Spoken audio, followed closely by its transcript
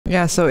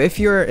Yeah, so if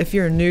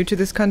you're new to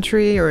this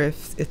country, or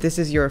if this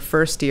is your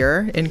first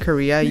year in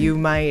Korea, you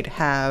might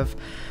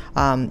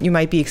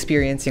be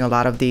experiencing a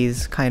lot of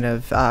these kind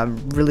of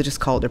religious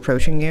cult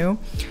approaching you.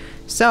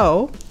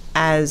 So,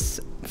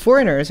 as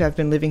foreigners who have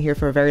been living here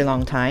for a very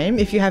long time,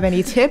 if you have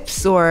any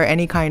tips or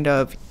any kind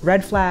of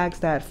red flags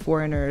that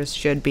foreigners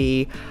should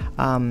be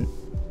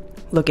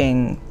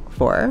looking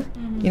for,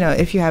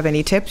 if you have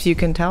any tips, you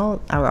can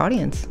tell our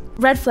audience.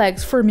 Red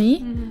flags for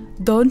me: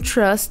 don't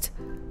trust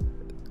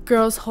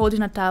girls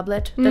holding a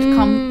tablet that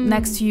come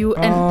next to you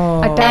and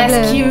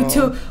ask you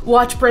to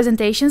watch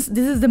presentations.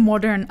 This is the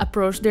modern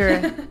approach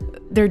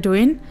they're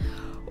doing.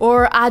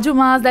 Or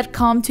ajumas that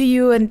come to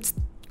you and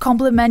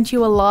compliment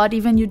you a lot,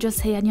 even you just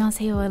say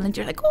안녕하세요 and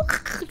you're like, oh,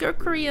 you're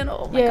Korean,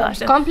 oh my gosh.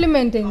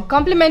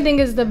 Complimenting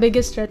is the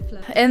biggest red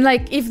flag. And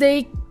like if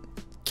they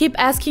keep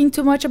asking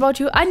too much about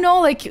you, I know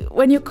like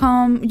when you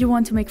come you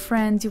want to make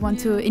friends, you want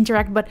to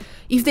interact, but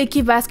if they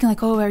keep asking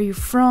like, oh, where are you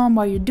from,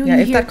 what are you doing here,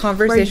 if that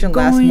conversation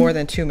lasts more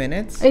than 2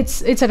 minutes,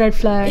 it's a red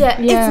flag.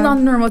 It's not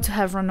normal to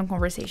have random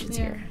conversations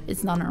here.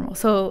 It's not normal.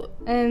 So,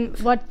 and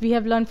what we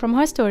have learned from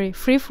her story,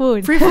 free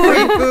food. Free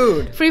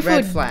food.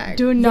 Red flag.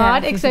 Do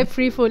not accept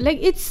free food. Like,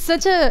 it's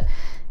such a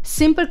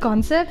simple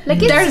concept. Like,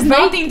 there's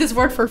nothing in this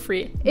world for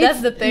free.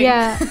 That's the thing.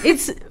 Yeah,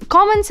 it's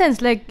common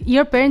sense. Like,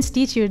 your parents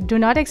teach you, do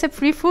not accept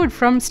free food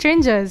from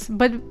strangers.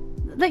 But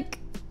like,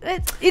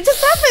 it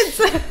just happens.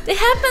 It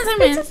happens. I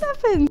mean, it just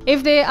happens.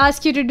 If they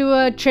ask you to do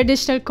a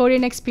traditional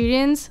Korean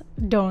experience,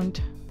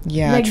 don't.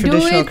 Yeah, like,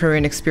 traditional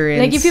Korean experience.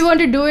 Like, if you want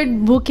to do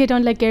it, book it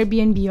on like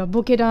Airbnb or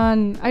book it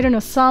on, I don't know,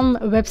 some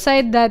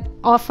website that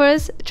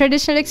offers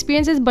traditional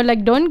experiences, but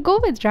like don't go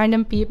with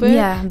random people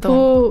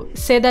who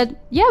say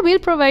that, we'll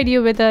provide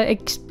you with an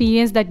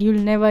experience that you'll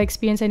never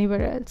experience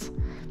anywhere else.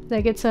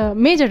 Like, it's a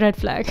major red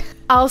flag.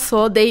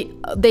 Also, they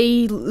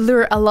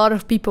lure a lot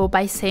of people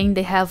by saying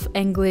they have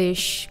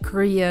English,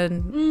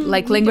 Korean,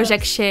 like language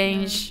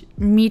exchange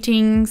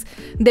meetings.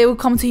 They will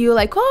come to you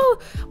like, oh,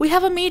 we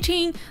have a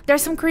meeting.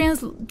 There's some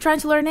Koreans trying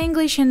to learn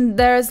English, and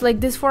there's like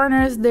these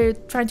foreigners, they're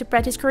trying to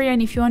practice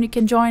Korean. If you want, you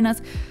can join us.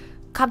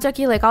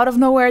 갑자기, like out of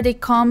nowhere, they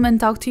come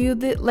and talk to you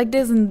like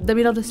this in the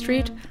middle of the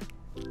street.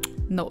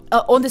 No.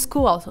 On the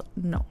school also,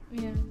 no.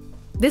 Yeah.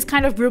 This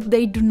kind of group,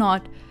 they do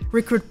not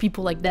recruit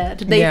people like that.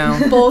 They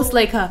post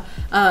like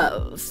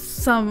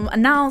some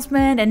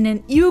announcement and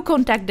then you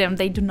contact them.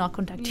 They do not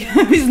contact you.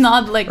 It's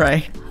not like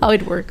how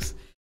it works.